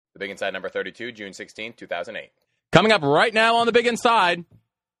Big Inside number 32, June 16, 2008. Coming up right now on The Big Inside,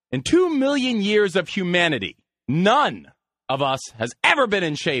 in 2 million years of humanity, none of us has ever been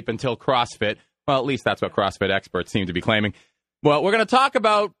in shape until CrossFit. Well, at least that's what CrossFit experts seem to be claiming. Well, we're going to talk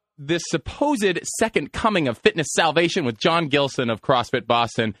about this supposed second coming of fitness salvation with John Gilson of CrossFit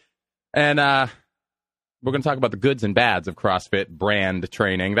Boston. And we're going to talk about the goods and bads of CrossFit brand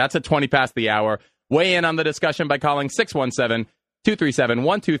training. That's at 20 past the hour. Weigh in on the discussion by calling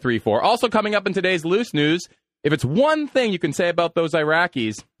 617-237-1234. Also coming up in today's Loose News, if it's one thing you can say about those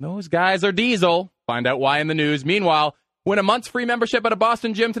Iraqis, those guys are diesel. Find out why in the news. Meanwhile, win a month's free membership at a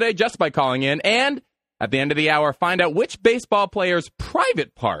Boston gym today just by calling in. And at the end of the hour, find out which baseball players'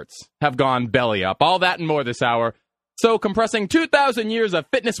 private parts have gone belly up. All that and more this hour. So compressing 2,000 years of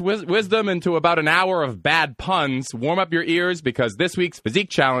fitness wisdom into about an hour of bad puns. Warm up your ears because this week's Physique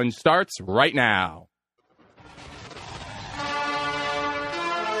Challenge starts right now.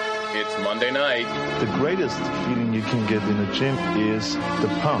 It's Monday night. The greatest feeling you can get in a gym is the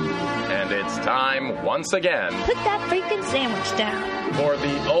pump. And it's time, once again, Put that freaking sandwich down. for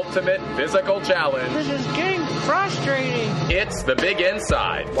the ultimate physical challenge. This is getting frustrating. It's The Big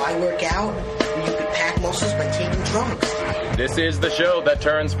Inside. Why work out when you can pack muscles by taking drugs? This is the show that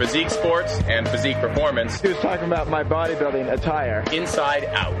turns physique sports and physique performance He was talking about my bodybuilding attire. inside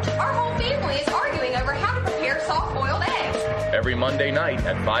out. Our whole family is arguing over how to prepare soft-boiled eggs. Every Monday night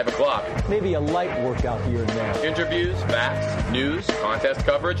at 5 o'clock. Maybe a light workout here and there. Interviews, facts, news, contest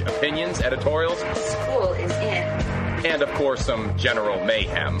coverage, opinions, editorials, School is in. and, of course, some general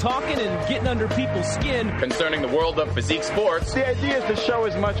mayhem Talking and getting under people's skin. concerning the world of physique sports The idea is to show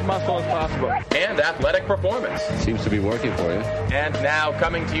as much muscle as possible. and athletic performance. Seems to be working for you. And now,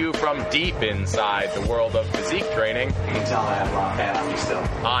 coming to you from deep inside the world of physique training, You can tell I have a lot of fat on me still.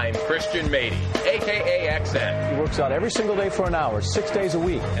 I'm Christian Mady, a.k.a. XN, He works out every single day for an hour, 6 days a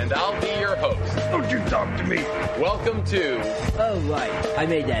week. and I'll be your host. Don't you talk to me. Welcome to Oh, right. I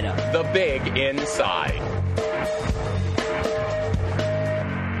made that up. The Big Inside.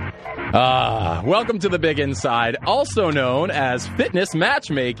 Welcome to The Big Inside, also known as fitness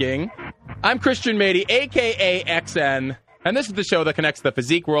matchmaking. I'm Christian Mady, a.k.a. XN, and this is the show that connects the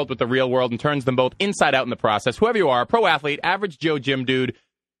physique world with the real world and turns them both inside out in the process. Whoever you are, pro athlete, average Joe gym dude,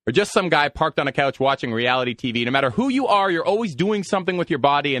 or just some guy parked on a couch watching reality TV, no matter who you are, you're always doing something with your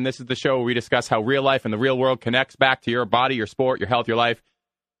body, and this is the show where we discuss how real life and the real world connects back to your body, your sport, your health, your life,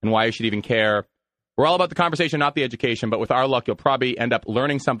 and why you should even care. We're all about the conversation, not the education, but with our luck, you'll probably end up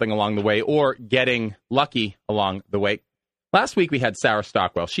learning something along the way or getting lucky along the way. Last week, we had Sarah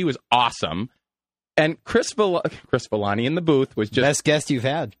Stockwell. She was awesome. And Chris Villani in the booth was just... Best guest you've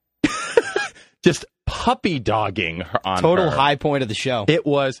had. just puppy dogging her on Total her. high point of the show. It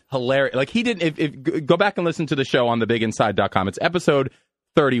was hilarious. Like, he didn't... If go back and listen to the show on thebiginside.com. It's episode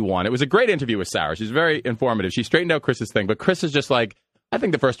 31. It was a great interview with Sarah. She's very informative. She straightened out Chris's thing, but Chris is just like... I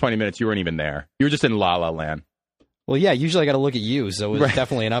think the first 20 minutes, you weren't even there. You were just in La La Land. Well, yeah, usually I got to look at you, so it was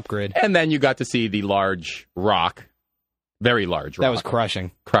definitely an upgrade. And then you got to see the large rock. Very large rock. That was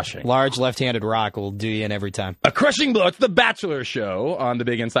crushing. Crushing. Large left-handed rock will do you in every time. A crushing blow. It's the Bachelor Show on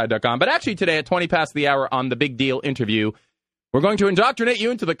thebiginside.com. But actually today at 20 past the hour on the Big Deal interview, we're going to indoctrinate you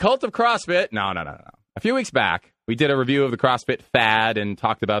into the cult of CrossFit. No. A few weeks back, we did a review of the CrossFit fad and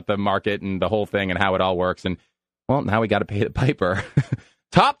talked about the market and the whole thing and how it all works. And, well, now we got to pay the piper.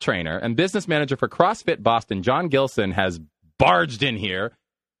 Top trainer and business manager for CrossFit Boston, John Gilson, has barged in here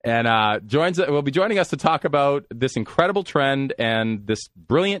and will be joining us to talk about this incredible trend and this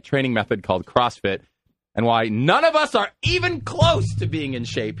brilliant training method called CrossFit and why none of us are even close to being in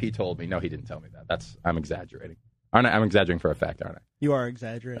shape, he told me. No, he didn't tell me that. I'm exaggerating. I'm exaggerating for a fact, aren't I? You are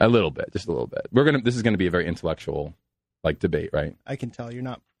exaggerating. A little bit, just a little bit. This is going to be a very intellectual debate, right? I can tell you're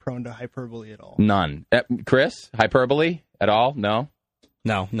not prone to hyperbole at all. None. Chris, hyperbole at all? No?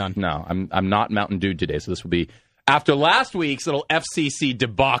 No, none. No, I'm not Mountain Dew today, so this will be after last week's little FCC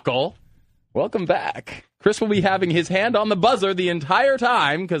debacle. Welcome back. Chris will be having his hand on the buzzer the entire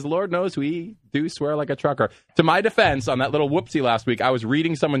time because Lord knows we do swear like a trucker. To my defense, on that little whoopsie last week, I was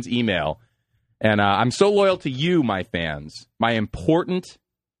reading someone's email, and I'm so loyal to you, my fans, my important,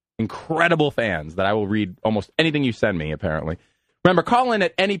 incredible fans, that I will read almost anything you send me, apparently. Remember, call in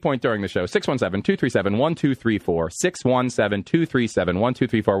at any point during the show, 617-237-1234,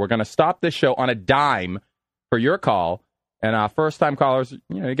 617-237-1234. We're going to stop this show on a dime for your call, and first-time callers,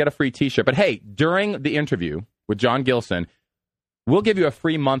 you get a free T-shirt. But, hey, during the interview with John Gilson, we'll give you a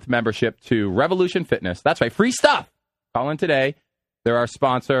free month membership to Revolution Fitness. That's right, free stuff. Call in today. They're our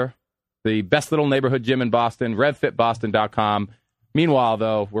sponsor, the best little neighborhood gym in Boston, RevFitBoston.com. Meanwhile,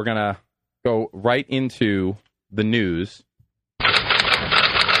 though, we're going to go right into the news.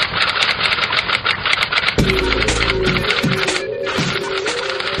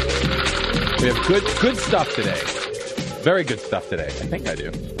 We have good stuff today. Very good stuff today. I think I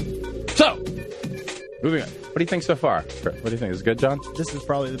do. So, moving on. What do you think so far? What do you think? Is it good, John? This is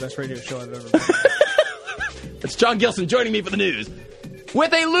probably the best radio show I've ever been. It's John Gilson joining me for the news.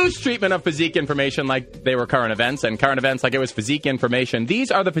 With a loose treatment of physique information like they were current events, and current events like it was physique information,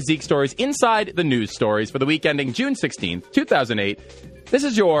 these are the physique stories inside the news stories for the week ending June 16th, 2008. This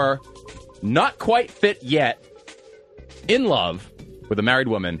is your not quite fit yet, in love with a married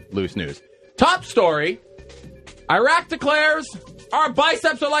woman, loose news. Top story, Iraq declares our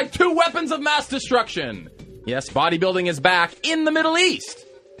biceps are like 2 weapons of mass destruction. Yes, bodybuilding is back in the Middle East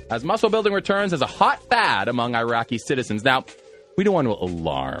as muscle building returns as a hot fad among Iraqi citizens. Now, we don't want to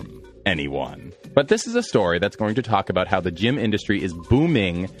alarm anyone, but this is a story that's going to talk about how the gym industry is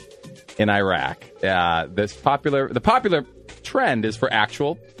booming in Iraq. The popular trend is for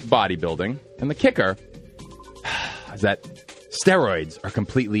actual bodybuilding, and the kicker is that steroids are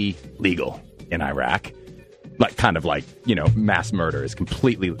completely legal in Iraq. Mass murder is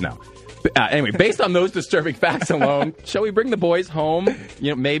completely no. Anyway, based on those disturbing facts alone, shall we bring the boys home?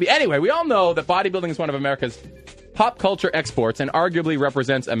 Maybe. Anyway, we all know that bodybuilding is one of America's pop culture exports and arguably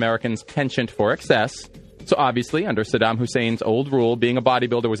represents Americans' penchant for excess. So obviously, under Saddam Hussein's old rule, being a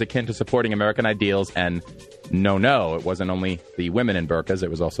bodybuilder was akin to supporting American ideals. And no, it wasn't only the women in burqas, it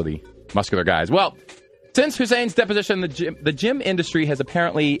was also the muscular guys. Well, since Hussein's deposition, the gym industry has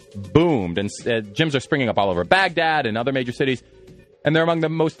apparently boomed, and gyms are springing up all over Baghdad and other major cities. And they're among the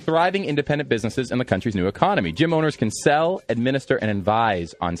most thriving independent businesses in the country's new economy. Gym owners can sell, administer, and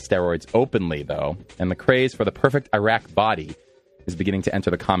advise on steroids openly, though. And the craze for the perfect Iraq body is beginning to enter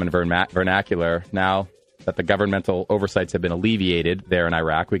the common vernacular. Now that the governmental oversights have been alleviated there in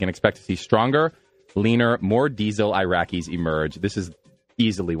Iraq, we can expect to see stronger, leaner, more diesel Iraqis emerge. This is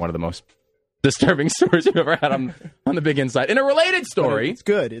easily one of the most disturbing stories we've ever had on the Big Inside. In a related story... It's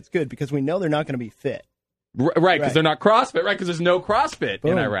good because we know they're not going to be fit. Right, because they're not CrossFit, right? Because there's no CrossFit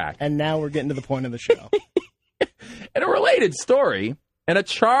in Iraq. And now we're getting to the point of the show. In a related story, and a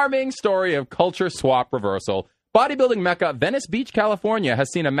charming story of culture swap reversal, bodybuilding mecca Venice Beach, California has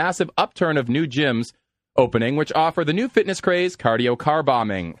seen a massive upturn of new gyms opening, which offer the new fitness craze, cardio car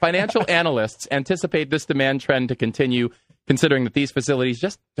bombing. Financial analysts anticipate this demand trend to continue, considering that these facilities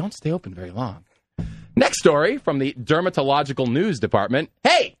just don't stay open very long. Next story from the Dermatological News Department.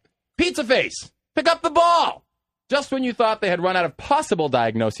 Hey, pizza face! Pick up the ball! Just when you thought they had run out of possible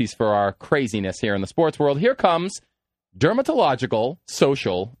diagnoses for our craziness here in the sports world, here comes dermatological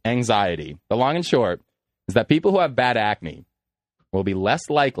social anxiety. The long and short is that people who have bad acne will be less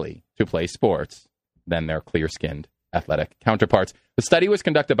likely to play sports than their clear-skinned athletic counterparts. The study was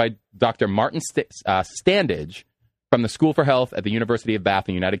conducted by Dr. Martin Standage from the School for Health at the University of Bath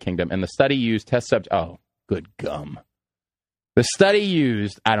in the United Kingdom, and the study used test subjects... Oh, good gum. The study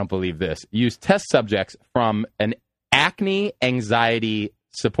used test subjects from an acne anxiety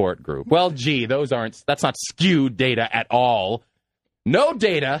support group. Well, gee, that's not skewed data at all. No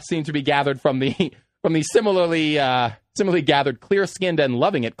data seemed to be gathered from the similarly gathered clear-skinned and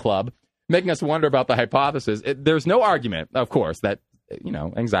loving it club, making us wonder about the hypothesis. There's no argument, of course, that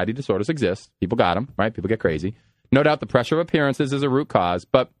anxiety disorders exist. People got them, right? People get crazy. No doubt the pressure of appearances is a root cause,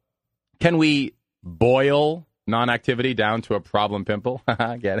 but can we boil non-activity down to a problem pimple?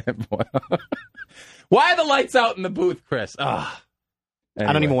 Get it? Why are the lights out in the booth, Chris? Anyway.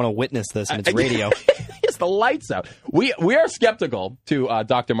 I don't even want to witness this, and it's radio. It's the lights out. We are skeptical to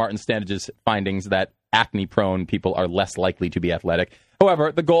Dr. Martin Standage's findings that acne-prone people are less likely to be athletic.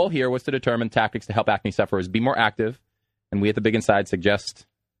 However, the goal here was to determine tactics to help acne sufferers be more active, and we at the Big Inside suggest,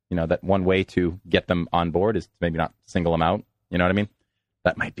 that one way to get them on board is to maybe not single them out. You know what I mean?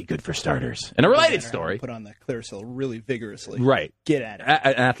 That might be good for starters. In a related story... Put on the Clearasil really vigorously. Right. Get at it.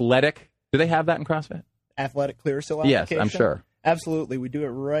 An athletic... Do they have that in CrossFit? Athletic Clearasil application? Yes, I'm sure. Absolutely. We do it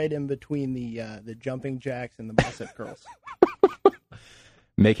right in between the jumping jacks and the bicep curls.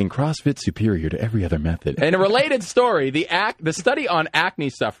 Making CrossFit superior to every other method. In a related story, the study on acne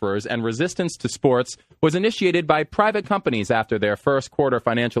sufferers and resistance to sports was initiated by private companies after their first quarter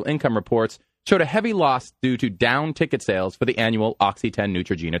financial income reports showed a heavy loss due to down ticket sales for the annual Oxy-10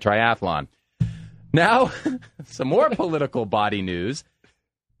 Neutrogena triathlon. Now, some more political body news.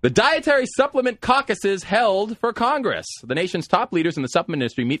 The dietary supplement caucuses held for Congress. The nation's top leaders in the supplement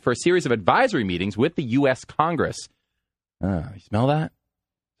industry meet for a series of advisory meetings with the U.S. Congress. You smell that?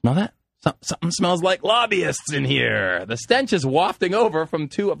 Smell that? Something smells like lobbyists in here. The stench is wafting over from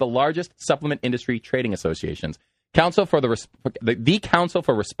two of the largest supplement industry trading associations, the Council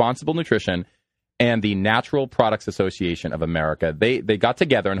for Responsible Nutrition and the Natural Products Association of America. They got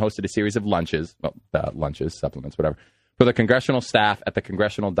together and hosted a series of lunches, supplements, whatever, for the congressional staff at the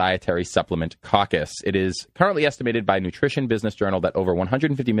Congressional Dietary Supplement Caucus. It is currently estimated by Nutrition Business Journal that over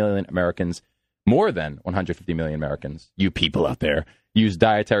 150 million Americans, more than 150 million Americans, you people out there, use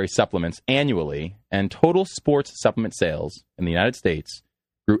dietary supplements annually, and total sports supplement sales in the United States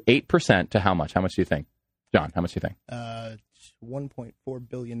grew 8% to how much? How much do you think? John, how much do you think? $1.4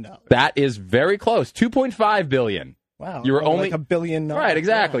 billion. That is very close. $2.5 billion. Wow. You were only like $1 billion. Right,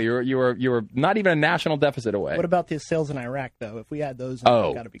 exactly. Yeah. You were not even a national deficit away. What about the sales in Iraq, though? If we add those, it's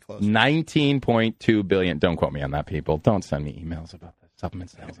got to be close. $19.2 billion. Don't quote me on that, people. Don't send me emails about the supplement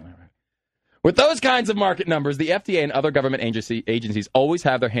sales in Iraq. With those kinds of market numbers, the FDA and other government agencies always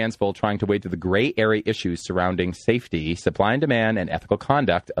have their hands full trying to wade through the gray area issues surrounding safety, supply and demand, and ethical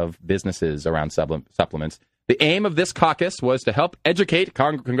conduct of businesses around supplements. The aim of this caucus was to help educate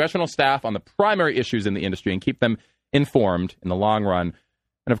congressional staff on the primary issues in the industry and keep them informed in the long run.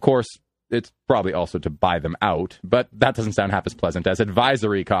 And of course, it's probably also to buy them out, but that doesn't sound half as pleasant as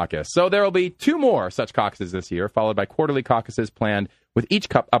advisory caucus. So there will be 2 more such caucuses this year, followed by quarterly caucuses planned with each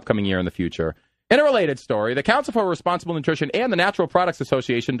upcoming year in the future. In a related story, the Council for Responsible Nutrition and the Natural Products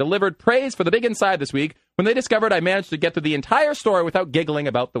Association delivered praise for the Big Inside this week when they discovered I managed to get through the entire story without giggling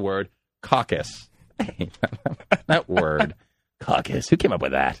about the word caucus. That word, caucus. Who came up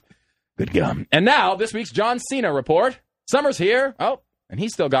with that? Good gum. And now, this week's John Cena report. Summer's here. Oh, and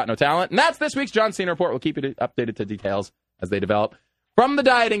he's still got no talent. And that's this week's John Cena report. We'll keep you updated to details as they develop. From the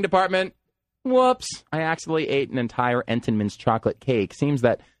dieting department, whoops, I accidentally ate an entire Entenmann's chocolate cake. Seems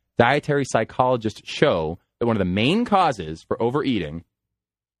that dietary psychologists show that one of the main causes for overeating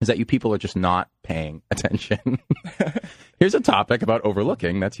is that you people are just not paying attention. Here's a topic about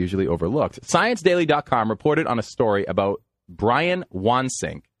overlooking that's usually overlooked. ScienceDaily.com reported on a story about Brian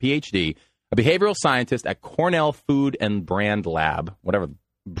Wansink, PhD, a behavioral scientist at Cornell Food and Brand Lab, whatever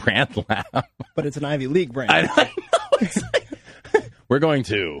brand lab. But it's an Ivy League brand. I know. We're going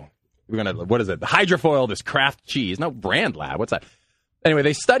to, what is it? Hydrofoil this Kraft cheese. No, Brand Lab. What's that?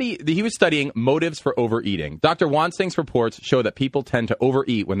 Anyway, he was studying motives for overeating. Dr. Wansink's reports show that people tend to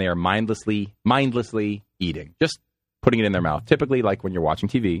overeat when they are mindlessly eating, just putting it in their mouth. Typically, like when you're watching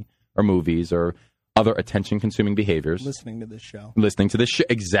TV or movies or other attention-consuming behaviors. Listening to this show.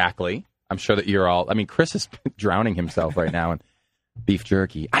 Exactly. I'm sure that you're all, Chris is drowning himself right now in beef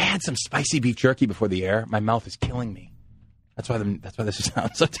jerky. I had some spicy beef jerky before the air. My mouth is killing me. That's why this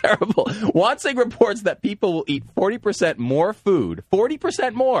sounds so terrible. Wansink reports that people will eat 40% more food,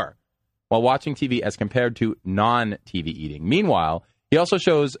 40% more, while watching TV as compared to non-TV eating. Meanwhile, he also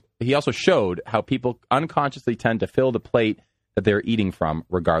showed how people unconsciously tend to fill the plate that they're eating from,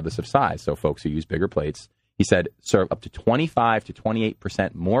 regardless of size. So folks who use bigger plates, he said, serve up to 25 to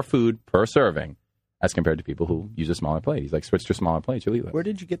 28% more food per serving as compared to people who use a smaller plate. He's like, switch to a smaller plate. You'll eat less. Where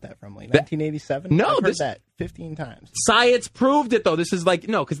did you get that from? Like 1987? No. I've heard that 15 times. Science proved it, though. This is like,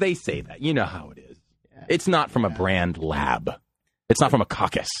 no, because they say that. You know how it is. Yeah. It's not from a brand lab. It's not from a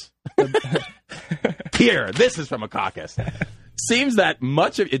caucus. Here, this is from a caucus. Seems that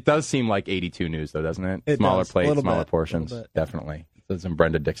much of it does seem like 82 News, though, doesn't it? Smaller plates, smaller portions. Definitely. There's some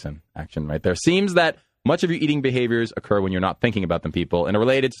Brenda Dixon action right there. Seems that much of your eating behaviors occur when you're not thinking about them, people. In a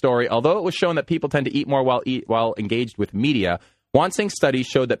related story, although it was shown that people tend to eat more while engaged with media, Wansink's studies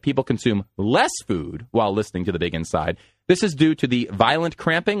showed that people consume less food while listening to The Big Inside. This is due to the violent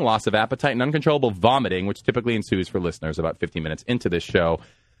cramping, loss of appetite, and uncontrollable vomiting, which typically ensues for listeners about 15 minutes into this show.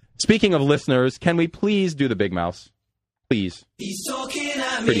 Speaking of listeners, can we please do the Big Mouse? Please. He's talking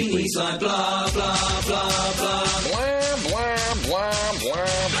at Pretty me, please. he's like blah, blah, blah, blah. Blam, blam, blam, blam,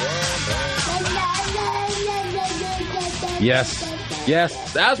 blam.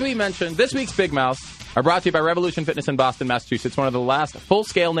 Yes. As we mentioned, this week's Big Mouth are brought to you by Revolution Fitness in Boston, Massachusetts, one of the last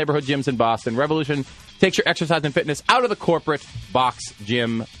full-scale neighborhood gyms in Boston. Revolution takes your exercise and fitness out of the corporate box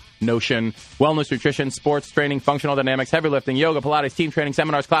gym notion. Wellness, nutrition, sports, training, functional dynamics, heavy lifting, yoga, Pilates, team training,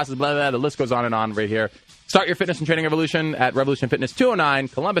 seminars, classes, blah, blah, blah. The list goes on and on right here. Start your fitness and training revolution at Revolution Fitness 209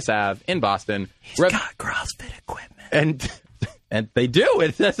 Columbus Ave in Boston. He's got CrossFit equipment. And they do.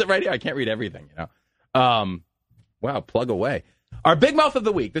 It says it right here. I can't read everything, you know. Wow, plug away. Our Big Mouth of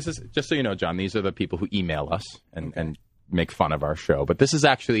the Week. This is, just so you know, John, these are the people who email us and make fun of our show. But this is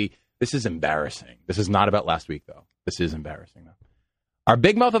embarrassing. This is not about last week, though. This is embarrassing, though. Our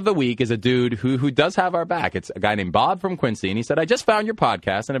Big Mouth of the Week is a dude who does have our back. It's a guy named Bob from Quincy, and he said, I just found your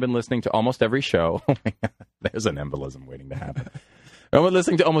podcast and I've been listening to almost every show. Oh my God, there's an embolism waiting to happen. I've been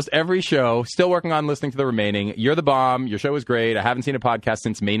listening to almost every show, still working on listening to the remaining. You're the bomb. Your show is great. I haven't seen a podcast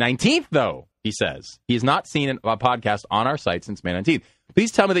since May 19th, though, he says. He has not seen a podcast on our site since May 19th.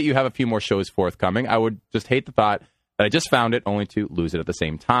 Please tell me that you have a few more shows forthcoming. I would just hate the thought that I just found it only to lose it at the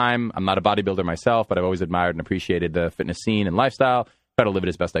same time. I'm not a bodybuilder myself, but I've always admired and appreciated the fitness scene and lifestyle. Try to live it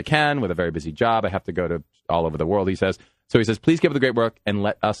as best I can with a very busy job. I have to go to all over the world, he says. So he says, please give it the great work and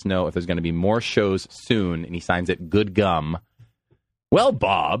let us know if there's going to be more shows soon. And he signs it Good Gum. Well,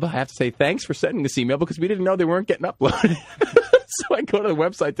 Bob, I have to say thanks for sending this email because we didn't know they weren't getting uploaded. So I go to the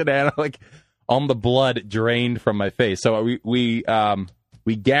website today and I'm like, all the blood drained from my face. So we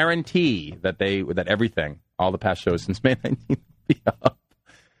guarantee that everything, all the past shows since May 19th will be up.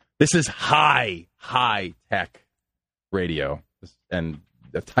 This is high tech radio and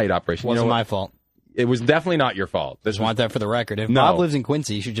a tight operation. Wasn't my fault. It was definitely not your fault. Just want that for the record. If Bob lives in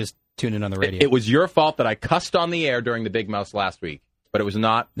Quincy, you should just tune in on the radio. It was your fault that I cussed on the air during the Big Mouse last week, but it was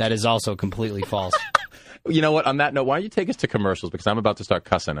not. That is also completely false. You know what? On that note, why don't you take us to commercials? Because I'm about to start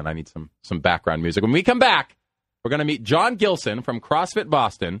cussing, and I need some background music. When we come back, we're going to meet John Gilson from CrossFit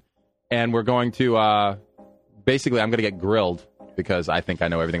Boston, and we're going to, basically, I'm going to get grilled because I think I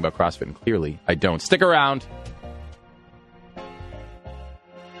know everything about CrossFit, and clearly I don't. Stick around.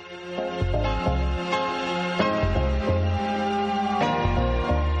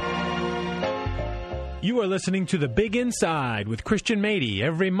 You are listening to The Big Inside with Christian Mady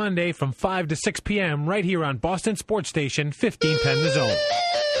every Monday from 5 to 6 p.m. right here on Boston Sports Station, 1510 The Zone.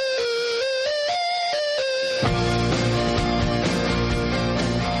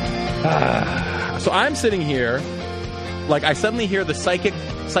 So I'm sitting here, like I suddenly hear the psychic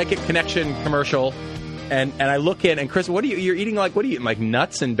connection commercial, and I look in, and Chris, you're eating like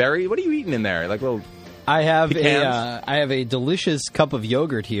nuts and berries? What are you eating in there? Like little I have pecans? I have a delicious cup of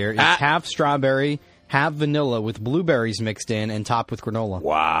yogurt here. It's half strawberry, half vanilla with blueberries mixed in and topped with granola.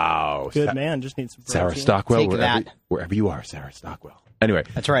 Wow. Good man. Just need some protein. Sarah Stockwell. Take wherever you are, Sarah Stockwell. Anyway.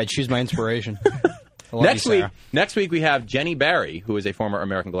 That's right. She's my inspiration. Next week we have Jenny Barry, who is a former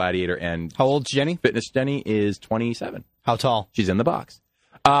American Gladiator. And how old's Jenny? Fitness Jenny is 27. How tall? She's in the box.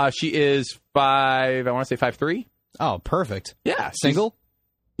 She is 5'3". Oh, perfect. Yeah. Single?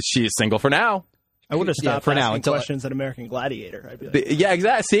 She is single for now. I would have stopped for asking now until questions at American Gladiator. I'd be like, yeah,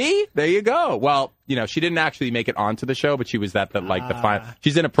 exactly. See? There you go. Well, she didn't actually make it onto the show, but she was the final.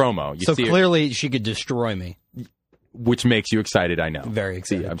 She's in a promo. So clearly she could destroy me. Which makes you excited, I know. Very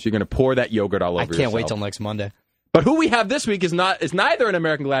excited. See, you're going to pour that yogurt all over yourself. I can't wait till next Monday. But who we have this week is neither an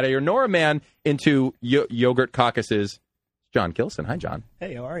American Gladiator nor a man into yogurt caucuses. John Gilson. Hi, John.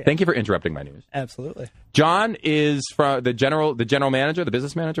 Hey, how are you? Thank you for interrupting my news. Absolutely. John is from the general manager, the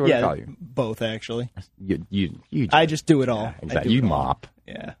business manager. What do I call you? Both actually. You I just do it all. Yeah, exactly. You mop.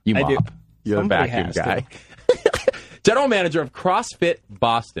 Yeah, you mop. I do. You're Somebody the vacuum guy. General manager of CrossFit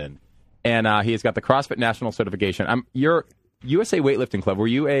Boston, and he has got the CrossFit National Certification. You're USA Weightlifting Club. Were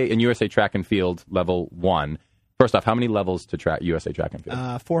you in USA Track and Field Level 1? First off, how many levels to USA Track and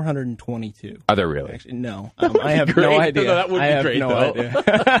Field? 422. Are there really? Actually, no. I have no idea. No, that would be great,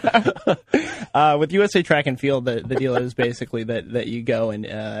 idea. With USA Track and Field, the deal is basically that you go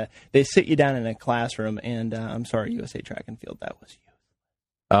and they sit you down in a classroom, and I'm sorry, USA Track and Field, that was you.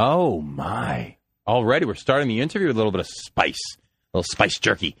 Oh, my. Already, we're starting the interview with a little bit of spice, a little spice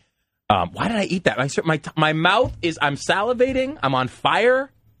jerky. Why did I eat that? My mouth is, I'm salivating. I'm on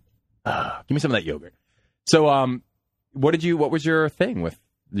fire. Give me some of that yogurt. So, what was your thing with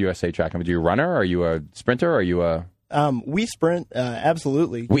USA Track? Are you a runner? Are you a sprinter? Are you a... We sprint,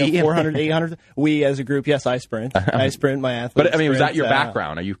 absolutely. 400, 800. We as a group, yes, I sprint. I sprint, my athletes. But, was that your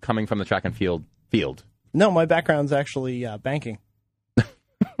background? Are you coming from the track and field? No, my background's actually banking.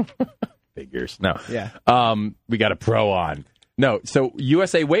 Figures. No. Yeah. We got a pro on. No, so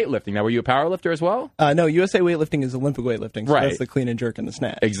USA Weightlifting. Now, were you a power lifter as well? No, USA Weightlifting is Olympic weightlifting. So that's the clean and jerk and the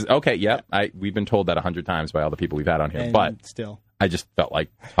snatch. Okay, yeah. We've been told that 100 times by all the people we've had on here. And but still, I just felt like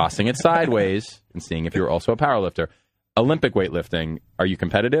tossing it sideways and seeing if you were also a power lifter. Olympic weightlifting, are you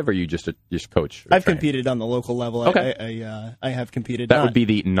competitive or are you just coach? I've competed on the local level. Okay. I have competed. That would be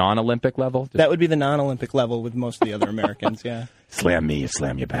the non-Olympic level? That would be the non-Olympic level with most of the other Americans, yeah. Slam me,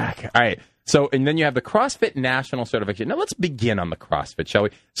 slam you back. All right. So, and then you have the CrossFit National Certification. Now, let's begin on the CrossFit, shall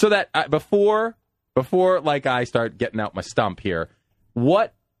we? So that before I start getting out my stump here,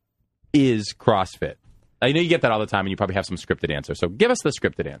 what is CrossFit? I know you get that all the time, and you probably have some scripted answer. So give us the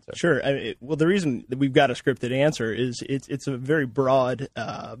scripted answer. Sure. Well, the reason that we've got a scripted answer is it's a very broad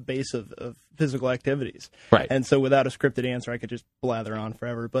base of physical activities. Right. And so without a scripted answer, I could just blather on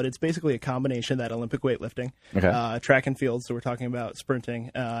forever. But it's basically a combination of that Olympic weightlifting, track and field, so we're talking about sprinting,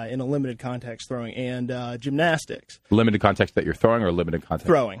 in a limited context throwing, and gymnastics. Limited context that you're throwing or limited context?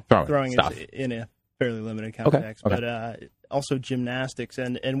 Throwing stuff. Is in a fairly limited context. Okay. But also gymnastics,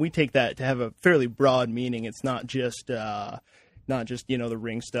 and we take that to have a fairly broad meaning. It's not just not just, the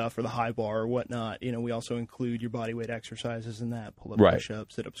ring stuff or the high bar or whatnot. We also include your body weight exercises in that, pull-up,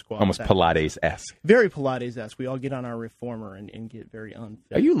 push-ups, sit-up, squats. Almost Pilates-esque. Very Pilates-esque. We all get on our reformer and get very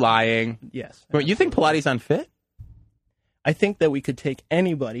unfit. Are you lying? Yes. Wait, you think Pilates unfit? I think that we could take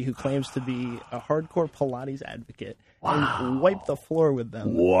anybody who claims to be a hardcore Pilates advocate and wipe the floor with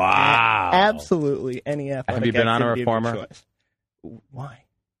them. Wow. Absolutely any athletic Have you been on a reformer? Why?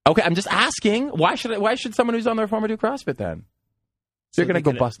 Okay, I'm just asking. Why should someone who's on the reformer do CrossFit then? So you're going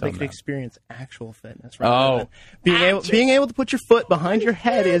to go bust on them. They could experience actual fitness. Being able to put your foot behind your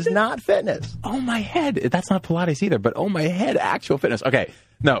head is not fitness. Oh, my head. That's not Pilates either, but my head, actual fitness. Okay.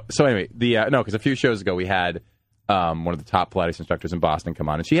 No, so anyway, because a few shows ago we had one of the top Pilates instructors in Boston come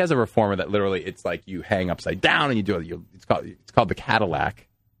on, and she has a reformer that literally, it's like you hang upside down and you do it. It's called the Cadillac.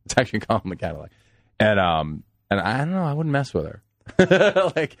 It's actually called the Cadillac. And I don't know, I wouldn't mess with her.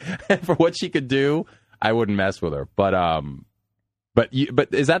 For what she could do, I wouldn't mess with her. But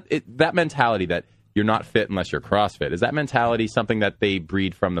is that mentality that you're not fit unless you're CrossFit? Is that mentality something that they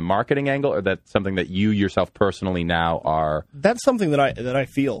breed from the marketing angle, or that's something that you yourself personally now are? That's something that I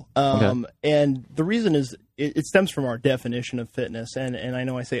feel. Okay. And the reason is it stems from our definition of fitness. And I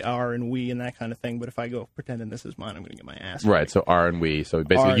know I say our and we and that kind of thing, but if I go pretending this is mine, I'm going to get my ass right. So our and we. So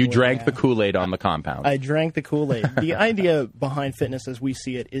basically, you drank the Kool-Aid on the compound. I drank the Kool-Aid. The idea behind fitness, as we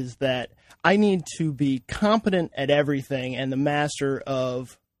see it, is that I need to be competent at everything and the master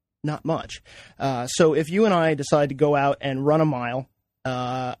of not much. So if you and I decide to go out and run a mile,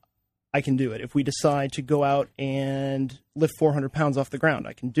 I can do it. If we decide to go out and lift 400 pounds off the ground,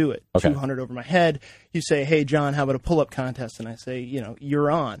 I can do it. Okay. 200 over my head. You say, hey, John, how about a pull-up contest? And I say,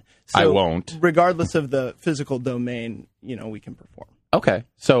 you're on. So I won't. Regardless of the physical domain, we can perform. Okay.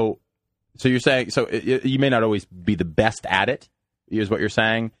 So you're saying, you may not always be the best at it, is what you're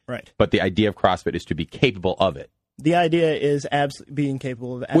saying. Right. But the idea of CrossFit is to be capable of it. The idea is being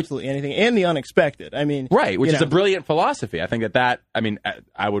capable of absolutely anything and the unexpected. I mean, right, which is a brilliant philosophy. I think that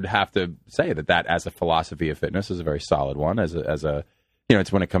I would have to say that as a philosophy of fitness is a very solid one. As a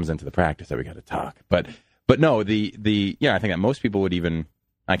it's when it comes into the practice that we got to talk. But no, I think that most people would even,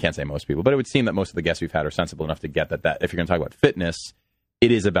 I can't say most people, but it would seem that most of the guests we've had are sensible enough to get that if you're going to talk about fitness,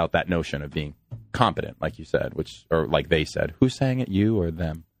 it is about that notion of being competent, like you said, or like they said. Who's saying it, you or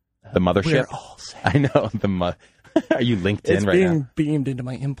them? The mothership? We're all saying I know, Are you linked in right now? It's being beamed into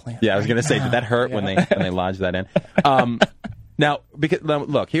my implant. Yeah, I was going to say, did that hurt when they lodged that in? Now,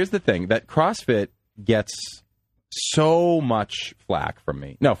 look, here's the thing, that CrossFit gets so much flack from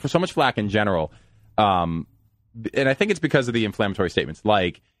me. No, for so much flack in general. And I think it's because of the inflammatory statements.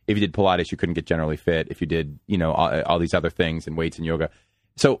 Like, if you did Pilates, you couldn't get generally fit. If you did, all these other things and weights and yoga.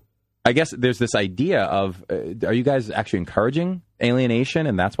 So I guess there's this idea of, are you guys actually encouraging alienation,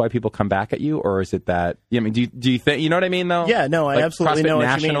 and that's why people come back at you, or is it that? Do you think, you know what I mean though? Yeah, no, I absolutely CrossFit know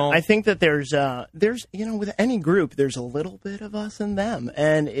National? what you mean. I think that there's with any group, there's a little bit of us and them,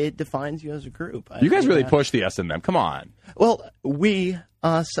 and it defines you as a group. You guys really push the us and them. Come on. Well, we.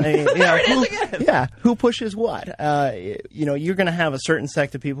 Us, who pushes what? You're going to have a certain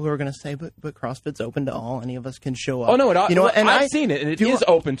sect of people who are going to say, but CrossFit's open to all. Any of us can show up. Oh no, I've seen it, and it is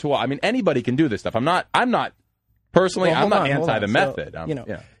open to all. I mean, anybody can do this stuff. I'm not personally. I'm not anti the method.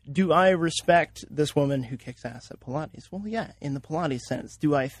 Do I respect this woman who kicks ass at Pilates? Well, yeah, in the Pilates sense.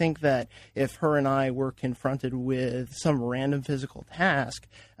 Do I think that if her and I were confronted with some random physical task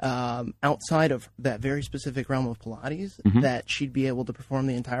outside of that very specific realm of Pilates, that she'd be able to perform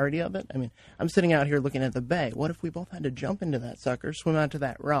the entirety of it? I mean, I'm sitting out here looking at the bay. What if we both had to jump into that sucker, swim out to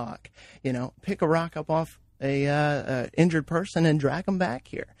that rock, pick a rock up off a injured person and drag them back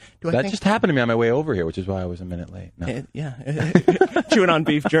here? That just happened to me on my way over here, which is why I was a minute late. No. Chewing on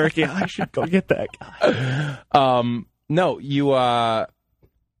beef jerky. I should go get that guy. No, you all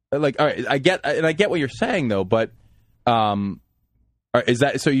right, I get what you're saying though, but is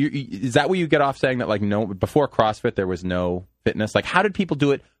that so? Is that where you get off saying that no, before CrossFit there was no fitness? Like, how did people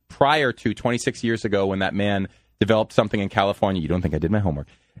do it prior to 26 years ago when that man developed something in California? You don't think I did my homework?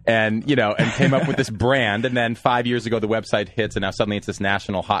 And and came up with this brand, and then 5 years ago the website hits, and now suddenly it's this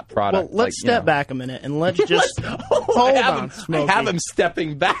national hot product. Well, let's step back a minute and let's just hold on. Smokey. I have him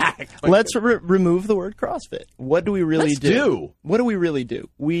stepping back. Let's remove the word CrossFit. What do we really do? What do we really do?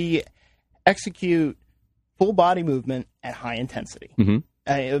 We execute full body movement at high intensity. Mm-hmm.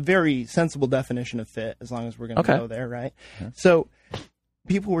 A very sensible definition of fit, as long as we're going to go there, right? Yeah. So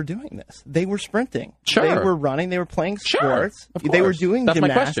people were doing this. They were sprinting. Sure. They were running. They were playing sports. Of they were doing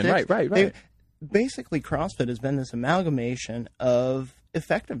gymnastics. That's my question. Right. Basically, CrossFit has been this amalgamation of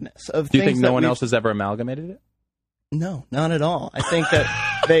effectiveness. Do you think no one else has ever amalgamated it? No, not at all. I think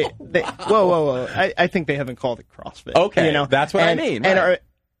that they whoa. I think they haven't called it CrossFit. Okay, that's what I mean. And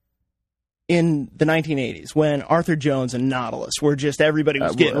in the 1980s, when Arthur Jones and Nautilus were just everybody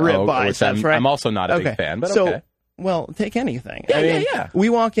was getting ripped biceps, right? I'm also not a big fan, but okay. Well, take anything. Yeah. We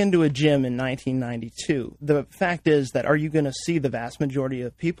walk into a gym in 1992. The fact is that are you going to see the vast majority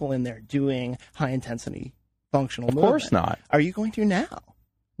of people in there doing high-intensity functional movement? Of course not. Are you going to now?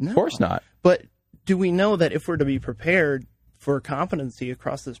 No. Of course not. But do we know that if we're to be prepared for competency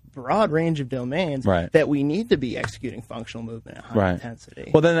across this broad range of domains, that we need to be executing functional movement at high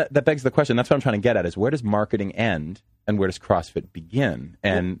intensity? Well, then that begs the question. That's what I'm trying to get at, is where does marketing end and where does CrossFit begin?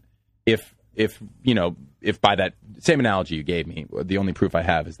 And if by that same analogy you gave me, the only proof I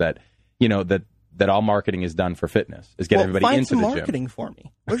have is that, that all marketing is done for fitness, is get everybody into the gym. Find some marketing for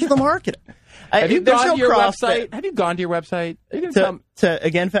me. Where's the marketing? Have you gone to your website? Have you gone to your website? To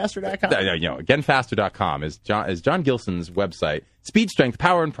againfaster.com? Againfaster.com is John Gilson's website. Speed, strength,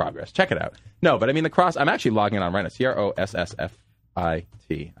 power, and progress. Check it out. No, but I mean I'm actually logging in on right now. CROSSFIT. I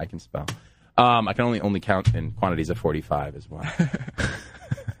can spell. I can only count in quantities of 45 as well.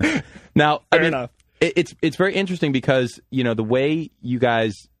 Now, Fair enough. It's very interesting because the way you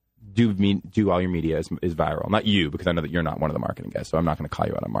guys do all your media is viral. Not you, because I know that you're not one of the marketing guys, so I'm not going to call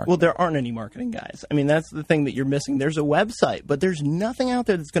you out on marketing. Well, there aren't any marketing guys. I mean, that's the thing that you're missing. There's a website, but there's nothing out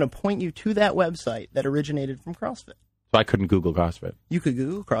there that's going to point you to that website that originated from CrossFit. So I couldn't Google CrossFit. You could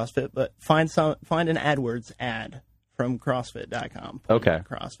Google CrossFit, but find an AdWords ad from CrossFit.com. Okay.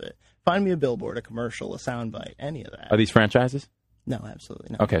 CrossFit. Find me a billboard, a commercial, a soundbite, any of that. Are these franchises? No, absolutely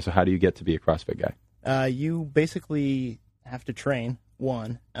not. Okay, so how do you get to be a CrossFit guy? You basically have to train,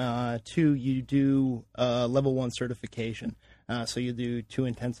 1. 2, you do level 1 certification. So you do 2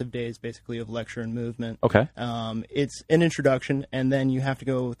 intensive days, basically, of lecture and movement. Okay. It's an introduction, and then you have to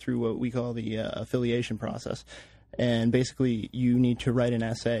go through what we call the affiliation process. And basically, you need to write an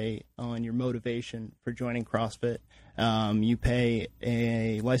essay on your motivation for joining CrossFit. You pay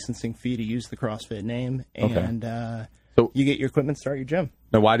a licensing fee to use the CrossFit name, and so you get your equipment, start your gym.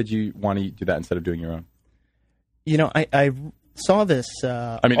 Now, why did you want to do that instead of doing your own? I saw this.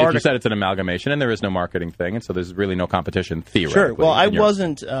 If you said it's an amalgamation, and there is no marketing thing, and so there's really no competition theoretically. Sure. Well, I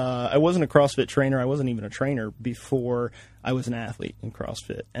wasn't a CrossFit trainer. I wasn't even a trainer before I was an athlete in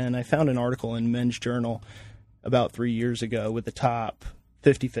CrossFit, and I found an article in Men's Journal about 3 years ago with the top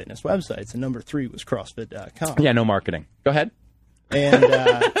 50 fitness websites, and number 3 was CrossFit.com. Yeah, no marketing. Go ahead.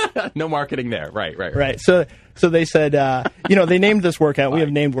 And no marketing there. Right. So they said, they named this workout. We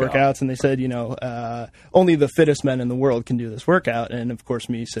have named workouts, and they said, only the fittest men in the world can do this workout. And of course,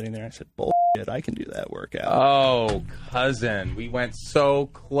 me sitting there, I said, bullshit, I can do that workout. Oh, cousin, we went so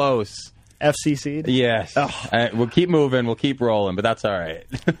close. FCC'd? Yes. Oh. We'll keep moving. We'll keep rolling, but that's all right.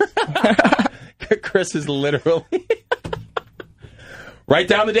 Chris is literally write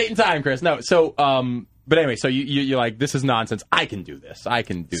down the date and time, Chris. No, so but anyway, so you're like, this is nonsense. I can do this.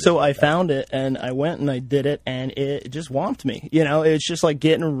 So I found it, and I went and I did it, and it just whomped me. It's just like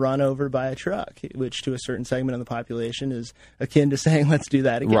getting run over by a truck, which to a certain segment of the population is akin to saying, let's do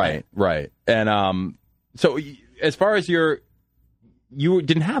that again. Right. And so as far as you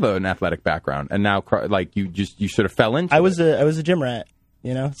didn't have an athletic background, and now you sort of fell into I was a gym rat.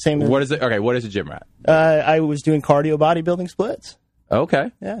 Same. What is it? Okay, what is a gym rat? I was doing cardio bodybuilding splits.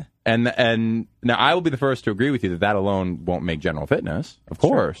 Okay. Yeah. And now I will be the first to agree with you that alone won't make general fitness. Of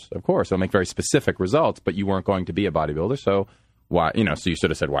course. It'll make very specific results, but you weren't going to be a bodybuilder, so why? So you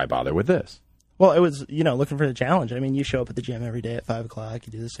sort of said, why bother with this? Well, it was, looking for the challenge. I mean, you show up at the gym every day at 5 o'clock.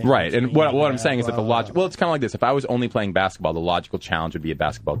 You do the same. Right. And what I'm saying is that the logic. Well, it's kind of like this. If I was only playing basketball, the logical challenge would be a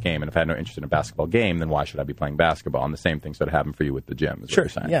basketball game. And if I had no interest in a basketball game, then why should I be playing basketball? And the same thing sort of happened for you with the gym. Is sure.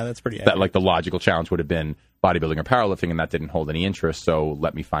 What you're saying. Yeah, that's pretty accurate. That like the logical challenge would have been bodybuilding or powerlifting, and that didn't hold any interest. So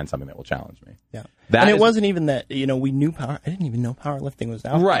let me find something that will challenge me. Yeah. And it wasn't even that, we knew power. I didn't even know powerlifting was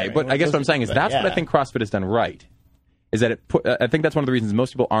out there. Right. But I guess what I'm saying is that's what I think CrossFit has done right. Is that I think that's one of the reasons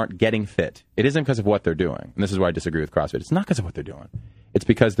most people aren't getting fit. It isn't because of what they're doing. And this is where I disagree with CrossFit. It's not because of what they're doing. It's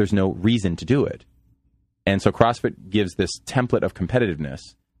because there's no reason to do it. And so CrossFit gives this template of competitiveness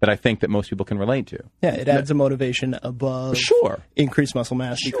that I think that most people can relate to. Yeah, it adds a motivation above increased muscle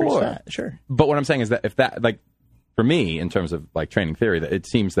mass, decreased fat. Sure. But what I'm saying is that if that, for me, in terms of training theory, that it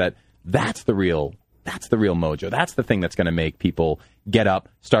seems that that's the real mojo. That's the thing that's going to make people get up,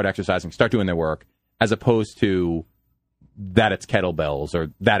 start exercising, start doing their work, as opposed to that it's kettlebells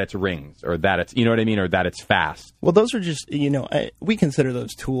or that it's rings or that it's, or that it's fast. Well, those are just, we consider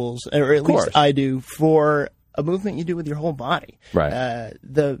those tools, or at least I do, for a movement you do with your whole body. Right.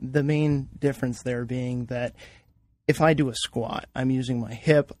 The main difference there being that if I do a squat, I'm using my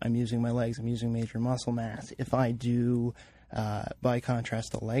hip, I'm using my legs, I'm using major muscle mass. If I do, by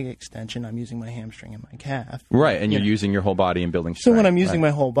contrast, a leg extension, I'm using my hamstring and my calf. Right, and you're using your whole body and building strength. So when I'm using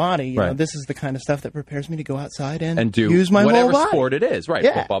my whole body, you know, this is the kind of stuff that prepares me to go outside and do use my whatever whole body. Sport it is, right?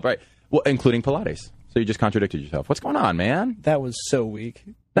 Yeah. Football, right? Well, including Pilates. So you just contradicted yourself. What's going on, man? That was so weak.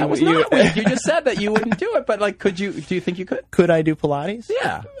 That was not weak. You just said that you wouldn't do it, but like, do you think you could? Could I do Pilates?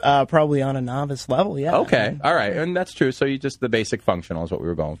 Yeah. Probably on a novice level, yeah. Okay, all right, and that's true. So you just, the basic functional is what we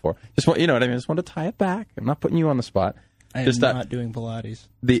were going for. Just want, you know what I mean? I just want to tie it back. I'm not putting you on the spot. I am not doing Pilates.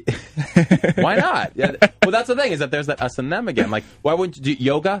 Why not? Yeah, well, that's the thing, is that there's that us and them again. Like, why wouldn't you do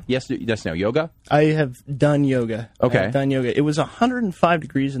yoga? Yes, no, yoga? I have done yoga. Okay. I've done yoga. It was 105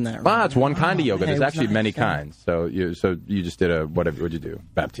 degrees in that room. Ah, it's one kind of yoga. Man, There's actually many nice. kinds. So you just did a, what'd you do?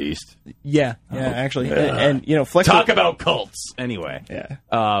 Baptiste? Yeah, actually. And you know, flexible. Talk about cults. Anyway. Yeah.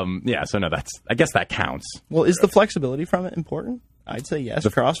 So no, I guess that counts. Well, is the flexibility from it important? I'd say yes.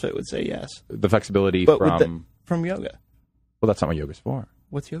 CrossFit would say yes. The flexibility but from yoga. Well, that's not what yoga's for.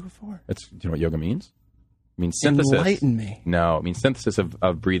 What's yoga for? Do you know what yoga means? It means synthesis. Enlighten me. No, it means synthesis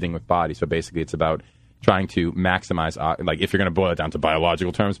of breathing with body. So basically it's about trying to maximize, like if you're going to boil it down to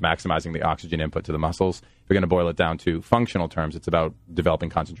biological terms, maximizing the oxygen input to the muscles. If you're going to boil it down to functional terms, it's about developing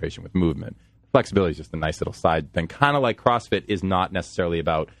concentration with movement. Flexibility is just a nice little side thing. Kind of like CrossFit is not necessarily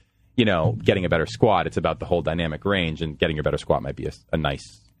about, you know, getting a better squat. It's about the whole dynamic range, and getting a better squat might be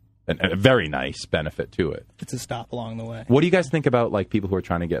a very nice benefit to it. It's a stop along the way. What do you guys think about like people who are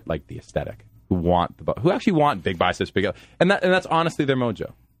trying to get like the aesthetic, who actually want big biceps, and that's honestly their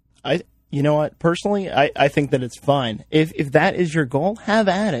mojo? You know what? Personally, I think that it's fine. If that is your goal, have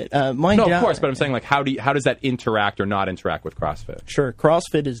at it. Of course, but I'm saying like how does that interact or not interact with CrossFit? Sure,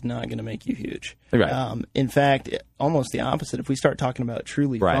 CrossFit is not going to make you huge. Right. In fact, almost the opposite. If we start talking about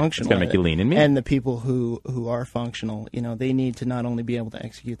truly functional, it's going to make you lean in me. And the people who are functional, you know, they need to not only be able to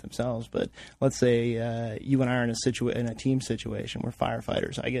execute themselves, but let's say you and I are in a team situation. We're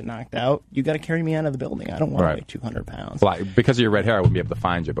firefighters. I get knocked out. You got to carry me out of the building. I don't want to weigh 200 pounds. Well, because of your red hair, I wouldn't be able to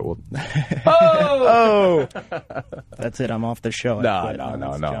find you. But we'll. Oh, that's it. I'm off the show. No.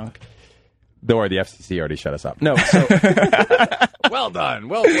 Junk. Don't worry, the FCC already shut us up. No. So, well done.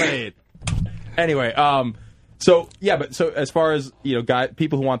 Well played. Anyway, so as far as, you know,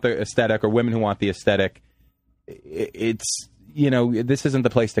 people who want the aesthetic or women who want the aesthetic, it's, you know, this isn't the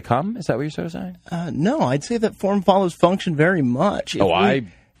place to come. Is that what you're sort of saying? No, I'd say that form follows function very much. I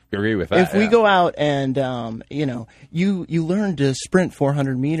agree with that. If we go out and, you know, you learn to sprint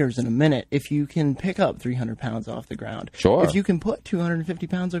 400 meters in a minute if you can pick up 300 pounds off the ground. Sure. If you can put 250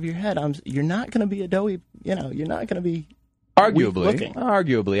 pounds over your head, you're not going to be a doughy, you know, you're not going to be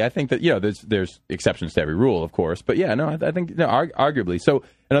Arguably, I think that, you know, there's exceptions to every rule, of course, but yeah, no, I think arguably. So,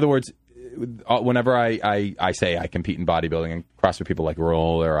 in other words, whenever I say I compete in bodybuilding, and CrossFit people like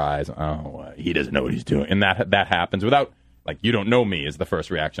roll their eyes, he doesn't know what he's doing, and that happens without. Like, you don't know me is the first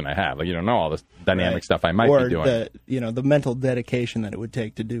reaction I have. Like, you don't know all this dynamic stuff I might be doing. Or the mental dedication that it would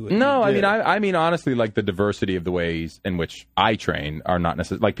take to do it. No, I mean, honestly, like, the diversity of the ways in which I train are not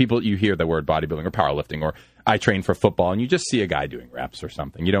necessarily... Like, people, you hear the word bodybuilding or powerlifting, or I train for football, and you just see a guy doing reps or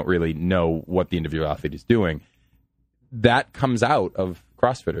something. You don't really know what the individual athlete is doing. That comes out of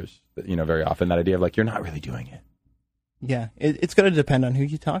CrossFitters, you know, very often, that idea of, like, you're not really doing it. Yeah, it's going to depend on who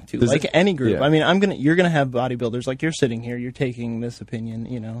you talk to. Like any group. Yeah. I mean, you're going to have bodybuilders like you're sitting here. You're taking this opinion,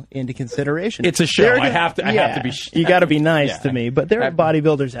 you know, into consideration. It's a show. I have to be. You got to be nice to me. But there are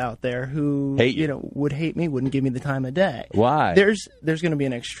bodybuilders out there who hate you. You know, would hate me, wouldn't give me the time of day. Why? There's going to be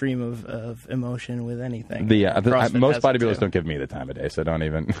an extreme of emotion with anything. Most bodybuilders don't give me the time of day, so don't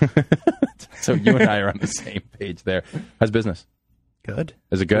even. So you and I are on the same page there. How's business? Good.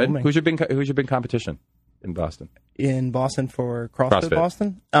 Is it good? Who's your big competition in Boston? In Boston for CrossFit.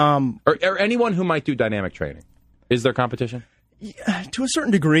 Boston? Or anyone who might do dynamic training. Is there competition? Yeah, to a certain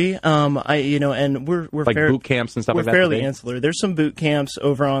degree. And we're like boot camps and stuff like that. We're fairly insular. There's some boot camps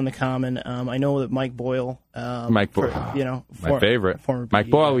over on the Common. I know that Mike Boyle. My favorite. Mike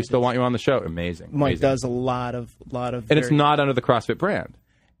Boyle. We still want you on the show. Amazing. Mike does a lot of. And it's not under the CrossFit brand.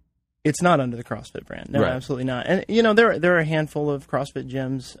 It's not under the CrossFit brand. No, right. Absolutely not. And, you know, there are a handful of CrossFit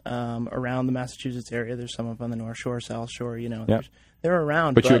gyms around the Massachusetts area. There's some up on the North Shore, South Shore, you know. Yep. They're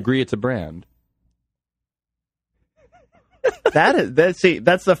around. But you agree it's a brand. That's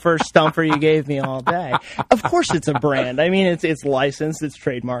the first stumper you gave me all day. Of course it's a brand. I mean, it's licensed, it's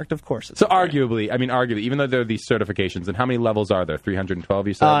trademarked. Of course it's so arguably, even though there are these certifications, and how many levels are there? 312,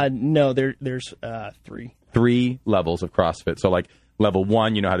 you said? No, there's 3. 3 levels of CrossFit. So, like, Level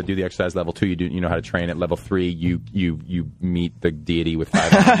 1, you know how to do the exercise. Level 2, you know how to train it. Level 3, you meet the deity with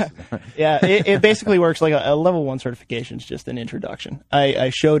 5 arms. Yeah, it basically works like a level 1 certification is just an introduction. I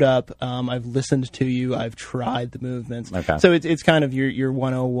showed up, I've listened to you, I've tried the movements. Okay. So it's kind of your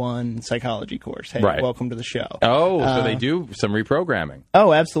 101 psychology course. Hey, welcome to the show. Oh, so they do some reprogramming.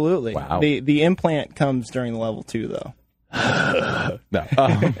 Oh, absolutely. Wow. The implant comes during level 2, though. No.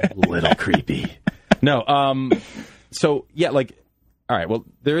 Little creepy. No, so, yeah, like, all right, well,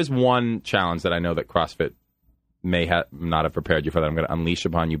 there is one challenge that I know that CrossFit may not have prepared you for that I'm going to unleash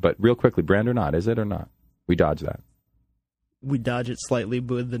upon you. But real quickly, brand or not, is it or not? We dodge that. We dodge it slightly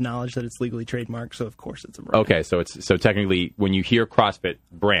with the knowledge that it's legally trademarked, so of course it's a brand. Okay, so technically, when you hear CrossFit,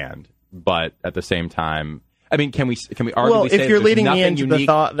 brand, but at the same time, I mean, can we arguably say if you're leading me into unique, the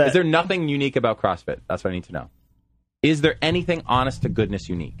thought that... Is there nothing unique about CrossFit? That's what I need to know. Is there anything honest to goodness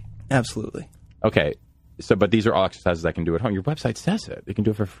unique? Absolutely. Okay. So, but these are all exercises I can do at home. Your website says it. You can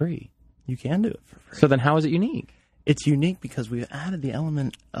do it for free. You can do it for free. So then how is it unique? It's unique because we've added the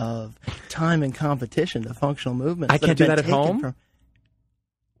element of time and competition to functional movements. I can't do that at home?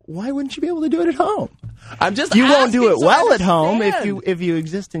 Why wouldn't you be able to do it at home? I'm just You won't do it so well at home if you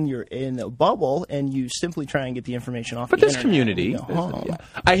exist in a bubble and you simply try and get the information off but the there's internet. Community. Yeah.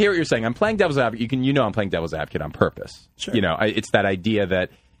 I hear what you're saying. I'm playing devil's advocate. I'm playing devil's advocate on purpose. Sure. It's that idea that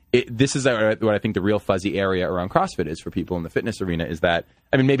this is what I think the real fuzzy area around CrossFit is for people in the fitness arena is that,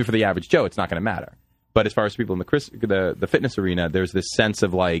 I mean, maybe for the average Joe, it's not going to matter. But as far as people in the fitness arena, there's this sense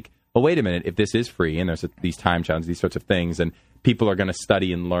of like, well, wait a minute, if this is free and there's these time challenges, these sorts of things, and people are going to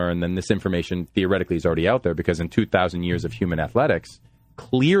study and learn, then this information theoretically is already out there because in 2,000 years of human athletics,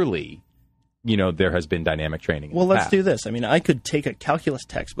 clearly, there has been dynamic training. Well, let's do this. I mean, I could take a calculus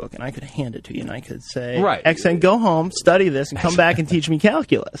textbook and I could hand it to you and I could say, right. XN, go home, study this, and come back and teach me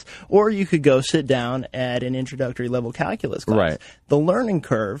calculus. Or you could go sit down at an introductory level calculus class. Right. The learning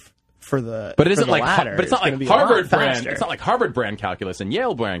curve for the But it isn't like latter but it's not like Harvard brand. It's not like Harvard brand calculus and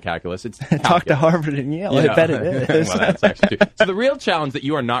Yale brand calculus. It's calculus. Talk to Harvard and Yale. I bet it is. Well, that's actually true. So the real challenge that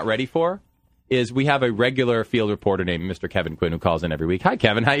you are not ready for is we have a regular field reporter named Mr. Kevin Quinn who calls in every week. Hi,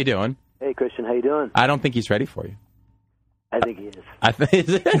 Kevin. How you doing? Hey, Christian. How you doing? I don't think he's ready for you. I think he is.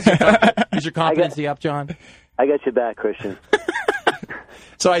 Is your competency up, John? I got your back, Christian.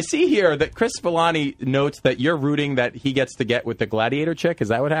 So I see here that Chris Spillani notes that you're rooting that he gets to get with the gladiator chick. Is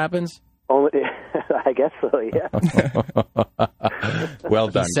that what happens? I guess so, yeah. Well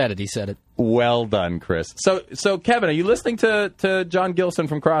done. He said it. Well done, Chris. So Kevin, are you listening to John Gilson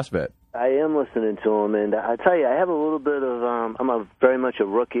from CrossFit? I am listening to him, and I tell you, I have a little bit of, I'm very much a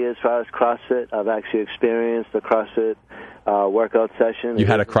rookie as far as CrossFit. I've actually experienced the CrossFit workout session. You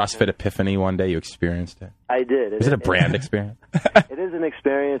had a CrossFit epiphany one day. You experienced it. I did. Is it a brand experience? It is an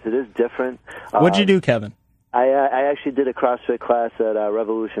experience. It is different. What'd you do, Kevin? I actually did a CrossFit class at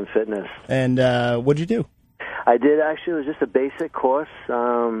Revolution Fitness. And what'd you do? I did, actually. It was just a basic course.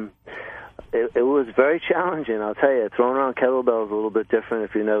 It was very challenging, I'll tell you. Throwing around kettlebells is a little bit different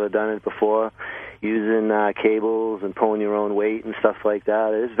if you've never done it before. Using cables and pulling your own weight and stuff like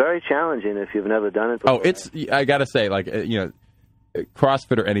that. It's very challenging if you've never done it before. I got to say, like,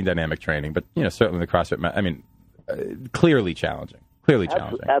 CrossFit or any dynamic training, but, certainly the CrossFit, clearly challenging. Clearly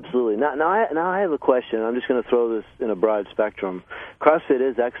challenging. Absolutely. Now I have a question. I'm just going to throw this in a broad spectrum. CrossFit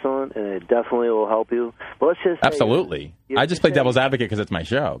is excellent, and it definitely will help you. But let's just say absolutely. I just play devil's advocate because it's my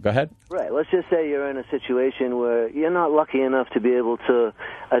show. Go ahead. Right. Let's just say you're in a situation where you're not lucky enough to be able to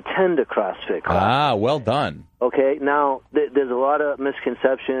attend a CrossFit class. Ah, well done. Okay. Now, there's a lot of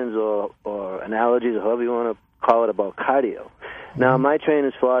misconceptions or analogies, or however you want to call it, about cardio. Now, my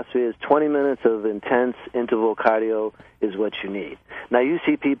trainer's philosophy is 20 minutes of intense interval cardio is what you need. Now, you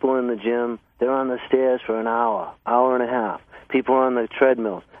see people in the gym, they're on the stairs for an hour, hour and a half. People are on the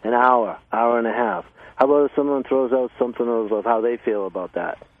treadmills, an hour, hour and a half. How about if someone throws out something of how they feel about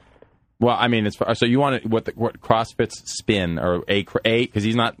that? Well, so you want what CrossFit's spin, or because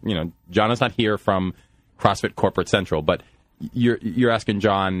he's not, John is not here from CrossFit Corporate Central, but you're asking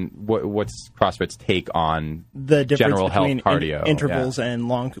John what's CrossFit's take on the difference general between health cardio intervals and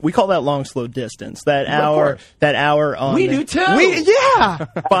long. We call that long slow distance. That hour on. We do too.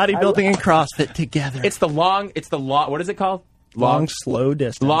 Bodybuilding and CrossFit together. It's the long. What is it called? Long slow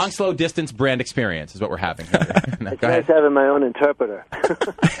distance. Long slow distance brand experience is what we're having here. It's nice having my own interpreter.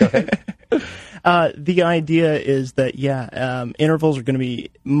 The idea is that, intervals are going to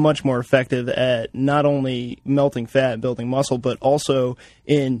be much more effective at not only melting fat and building muscle, but also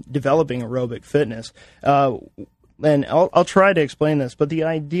in developing aerobic fitness. And I'll try to explain this, but the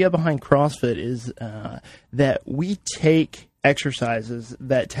idea behind CrossFit is that we take exercises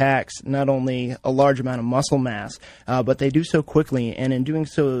that tax not only a large amount of muscle mass, but they do so quickly, and in doing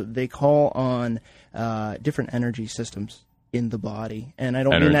so, they call on different energy systems in the body. And I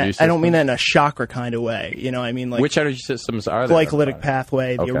don't mean that in a chakra kind of way. You know, I mean like which energy systems are there? Glycolytic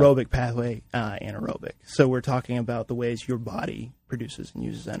pathway, the aerobic pathway, anaerobic. So we're talking about the ways your body produces and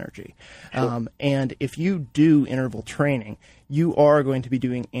uses energy. Sure. And if you do interval training, you are going to be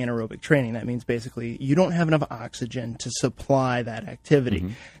doing anaerobic training. That means basically you don't have enough oxygen to supply that activity.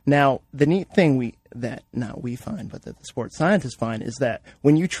 Mm-hmm. Now, the neat thing we find, but that the sports scientists find, is that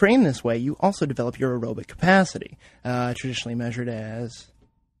when you train this way, you also develop your aerobic capacity, traditionally measured as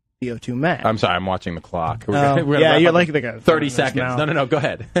VO2 max. I'm sorry, I'm watching the clock. You're like the guy. 30 seconds. No, go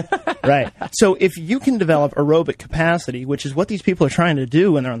ahead. Right. So if you can develop aerobic capacity, which is what these people are trying to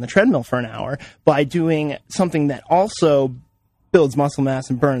do when they're on the treadmill for an hour, by doing something that also builds muscle mass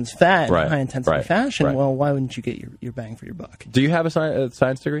and burns fat in a high-intensity fashion, well, why wouldn't you get your bang for your buck? Do you have a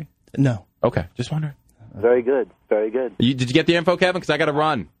science degree? No. Okay, just wondering. Very good, very good. Did you get the info, Kevin? Because I got to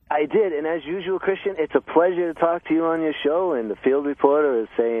run. I did, and as usual, Christian, it's a pleasure to talk to you on your show, and the field reporter is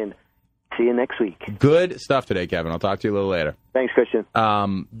saying, see you next week. Good stuff today, Kevin. I'll talk to you a little later. Thanks, Christian.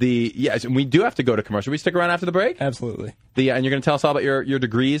 We do have to go to commercial. We stick around after the break? Absolutely. And you're going to tell us all about your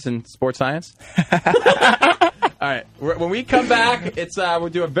degrees in sports science? All right. When we come back, we'll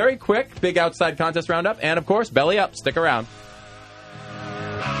do a very quick Big Outside Contest roundup, and, of course, Belly Up. Stick around.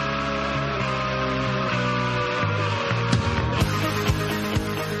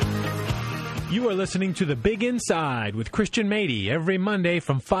 You are listening to The Big Inside with Christian Mady every Monday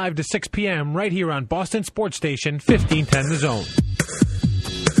from 5 to 6 p.m. right here on Boston Sports Station, 1510 The Zone.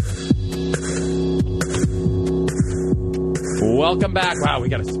 Welcome back. Wow, we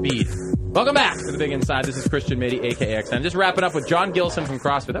got a speed. Welcome back to The Big Inside. This is Christian Mady, a.k.a. XN. Just wrapping up with John Gilson from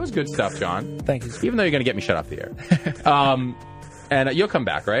CrossFit. That was good stuff, John. Thank you. Even though you're going to get me shut off the air. And you'll come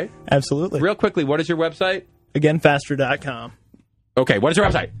back, right? Absolutely. Real quickly, what is your website? Againfaster.com. Okay, what is your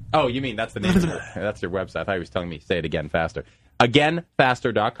website? Oh, you mean that's the name of it. That's your website. I thought he was telling me say it again faster.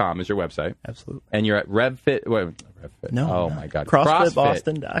 Againfaster.com is your website. Absolutely. And you're at RevFit. Wait, RevFit. No. Oh, my God.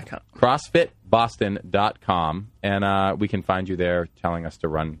 CrossFitBoston.com. CrossFitBoston.com. And we can find you there telling us to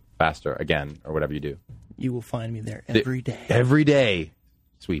run faster again or whatever you do. You will find me there every day. Every day.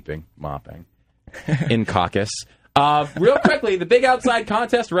 Sweeping, mopping, in caucus. Real quickly, the Big Outside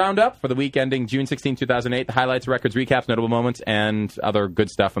Contest Roundup for the week ending June 16, 2008. The highlights, records, recaps, notable moments, and other good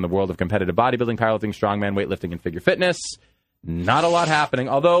stuff from the world of competitive bodybuilding, powerlifting, strongman, weightlifting, and figure fitness. Not a lot happening.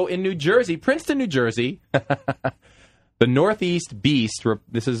 Although in New Jersey, Princeton, New Jersey, the Northeast Beast,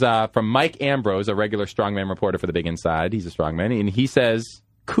 this is from Mike Ambrose, a regular strongman reporter for the Big Inside. He's a strongman. And he says,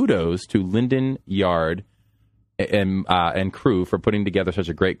 kudos to Lyndon Yard and crew for putting together such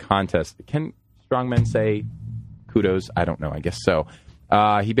a great contest. Can strongmen say kudos? I don't know. I guess so.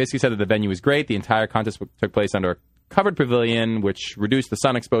 He basically said that the venue was great. The entire contest took place under a covered pavilion, which reduced the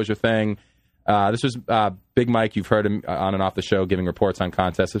sun exposure thing. This was Big Mike. You've heard him on and off the show giving reports on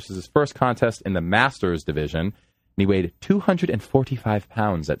contests. This was his first contest in the Masters division. And he weighed 245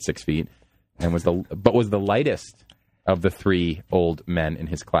 pounds at 6 feet and was the lightest of the three old men in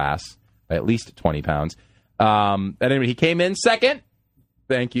his class by at least 20 pounds. Anyway, he came in second.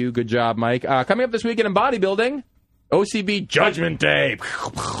 Thank you. Good job, Mike. Coming up this weekend in bodybuilding, OCB Judgment Day.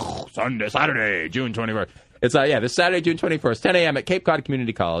 Saturday, June 21st. It's this Saturday, June 21st, 10 a.m. at Cape Cod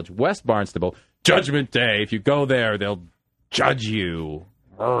Community College, West Barnstable. Judgment Day. If you go there, they'll judge you.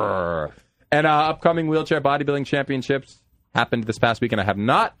 Urgh. And upcoming wheelchair bodybuilding championships happened this past week, and I have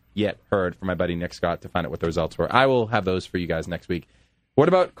not yet heard from my buddy Nick Scott to find out what the results were. I will have those for you guys next week. What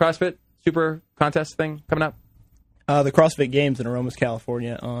about CrossFit Super Contest thing coming up? The CrossFit Games in Aromas,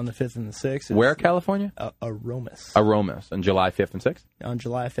 California on the 5th and the 6th. Where, California? Aromas. Aromas. On July 5th and 6th? On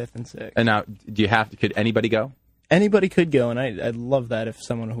July 5th and 6th. And now, could anybody go? Anybody could go, and I'd love that if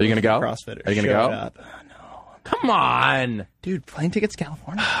someone who was a CrossFitter Are you going to go? Up. No. Come on. Dude, plane tickets,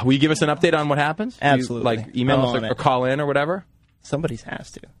 California. Will you give us an update on what happens? Absolutely. Email us or call in or whatever? Somebody has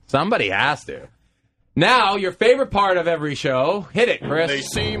to. Somebody has to. Now, your favorite part of every show. Hit it, Chris. They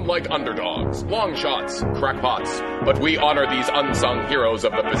seem like underdogs, long shots, crackpots. But we honor these unsung heroes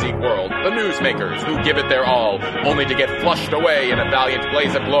of the physique world, the newsmakers who give it their all, only to get flushed away in a valiant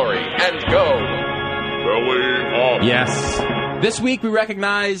blaze of glory and go. Belly up. Yes. This week we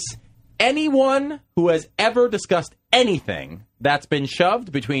recognize anyone who has ever discussed anything that's been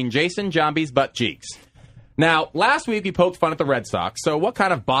shoved between Jason Jambi's butt cheeks. Now, last week we poked fun at the Red Sox, so what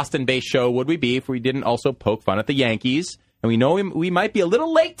kind of Boston-based show would we be if we didn't also poke fun at the Yankees? And we know we might be a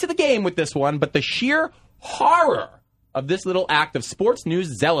little late to the game with this one, but the sheer horror of this little act of sports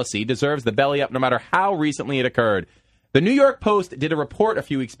news zealousy deserves the belly up no matter how recently it occurred. The New York Post did a report a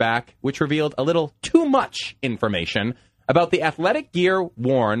few weeks back which revealed a little too much information about the athletic gear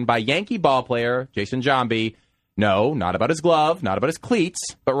worn by Yankee ballplayer Jason Giambi. No, not about his glove, not about his cleats,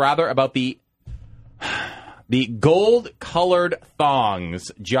 but rather about the gold-colored thongs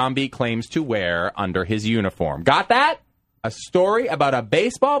Giambi claims to wear under his uniform. Got that? A story about a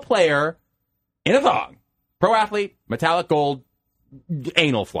baseball player in a thong. Pro athlete, metallic gold,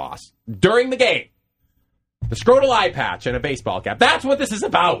 anal floss. During the game. The scrotal eye patch and a baseball cap. That's what this is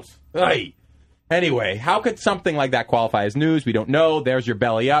about. Aye. Anyway, how could something like that qualify as news? We don't know. There's your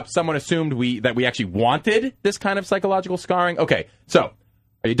belly up. Someone assumed that we actually wanted this kind of psychological scarring. Okay, so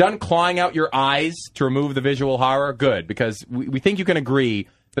are you done clawing out your eyes to remove the visual horror? Good, because we think you can agree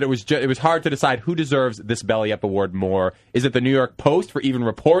that it was hard to decide who deserves this belly up award more. Is it the New York Post for even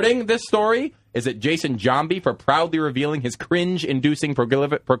reporting this story? Is it Jason Giambi for proudly revealing his cringe-inducing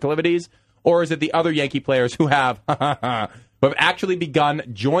proclivities? Or is it the other Yankee players who have actually begun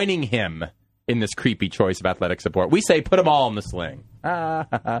joining him in this creepy choice of athletic support? We say put them all in the sling.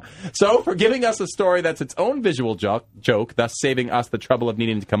 So for giving us a story that's its own visual joke, thus saving us the trouble of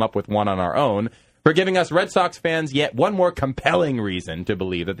needing to come up with one on our own, for giving us Red Sox fans yet one more compelling reason to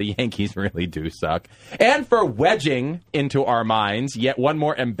believe that the Yankees really do suck, and for wedging into our minds yet one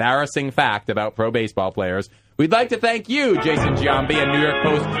more embarrassing fact about pro baseball players, we'd like to thank you, Jason Giambi and New York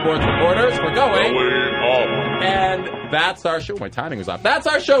Post sports reporters, for going off. And that's our show. My timing was off. That's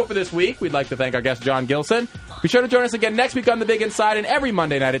our show for this week. We'd like to thank our guest, John Gilson. Be sure to join us again next week on The Big Inside and every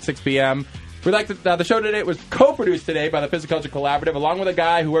Monday night at 6 p.m. We'd like to, the show today was co-produced today by the Physiculture Collaborative, along with a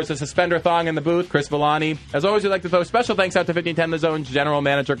guy who wears a suspender thong in the booth, Chris Villani. As always, we'd like to throw special thanks out to 1510 The Zone's general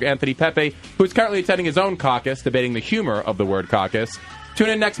manager, Anthony Pepe, who is currently attending his own caucus, debating the humor of the word caucus. Tune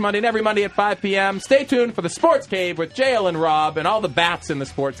in next Monday and every Monday at 5 p.m. Stay tuned for the Sports Cave with JL and Rob and all the bats in the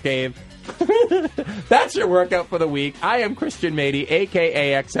Sports Cave. That's your workout for the week. I am Christian Mady,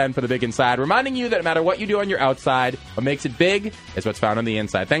 a.k.a. XN for The Big Inside, reminding you that no matter what you do on your outside, what makes it big is what's found on the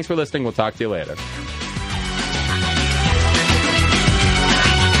inside. Thanks for listening. We'll talk to you later.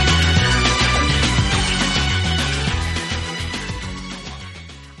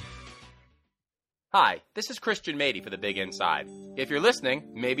 Hi, this is Christian Mady for The Big Inside. If you're listening,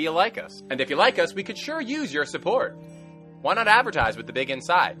 maybe you like us. And if you like us, we could sure use your support. Why not advertise with The Big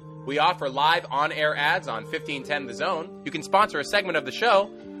Inside? We offer live on-air ads on 1510 The Zone. You can sponsor a segment of the show,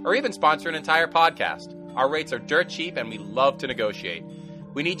 or even sponsor an entire podcast. Our rates are dirt cheap, and we love to negotiate.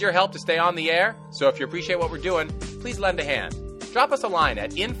 We need your help to stay on the air, so if you appreciate what we're doing, please lend a hand. Drop us a line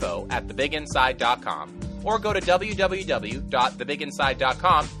at info@thebiginside.com, or go to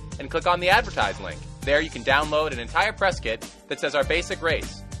www.thebiginside.com and click on the advertise link. There you can download an entire press kit that says our basic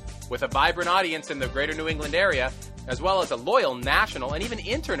race. With a vibrant audience in the greater New England area, as well as a loyal national and even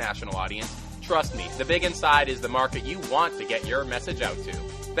international audience, trust me, The Big Inside is the market you want to get your message out to.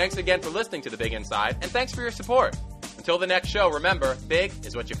 Thanks again for listening to The Big Inside, and thanks for your support. Until the next show, remember, big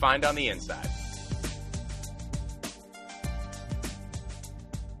is what you find on the inside.